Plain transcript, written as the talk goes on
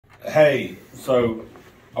Hey, so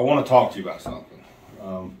I want to talk to you about something.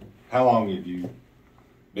 How long have you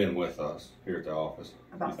been with us here at the office?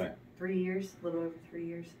 About 3 years, a little over 3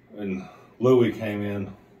 years. And Louie came in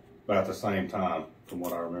about the same time, from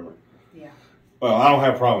what I remember. Yeah. Well, I don't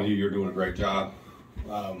have a problem with you. You're doing a great job.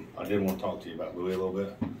 I did want to talk to you about Louie a little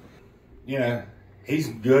bit. You know, he's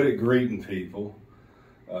good at greeting people.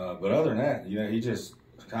 But other than that, you know, he just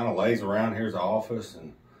kind of lays around here's the office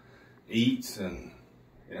and eats, and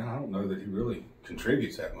you know, I don't know that he really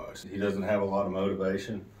contributes that much. He doesn't have a lot of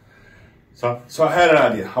motivation. So I had an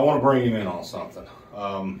idea. I want to bring him in on something.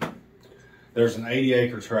 There's an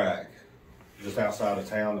 80-acre tract just outside of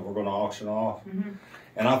town that we're going to auction off. Mm-hmm.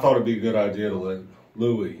 And I thought it'd be a good idea to let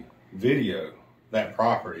Louie video that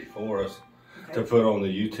property for us to put on the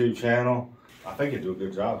YouTube channel. I think he'd do a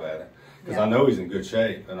good job at it because I know he's in good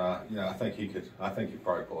shape, and you know, I think he'd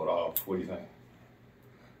probably pull it off. What do you think?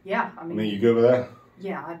 Yeah, I mean, you good with that?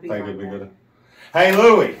 Yeah, I'd be. Think it'd be good. Hey,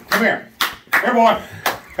 Louie, come here. Here, boy.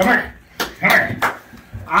 Come here. Come here.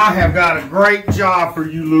 I have got a great job for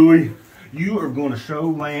you, Louie. You are going to show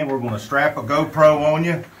land. We're going to strap a GoPro on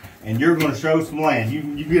you, and you're going to show some land.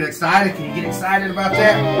 You get excited? Can you get excited about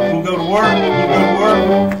that? We'll go to work. We'll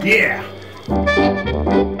go to work. Yeah.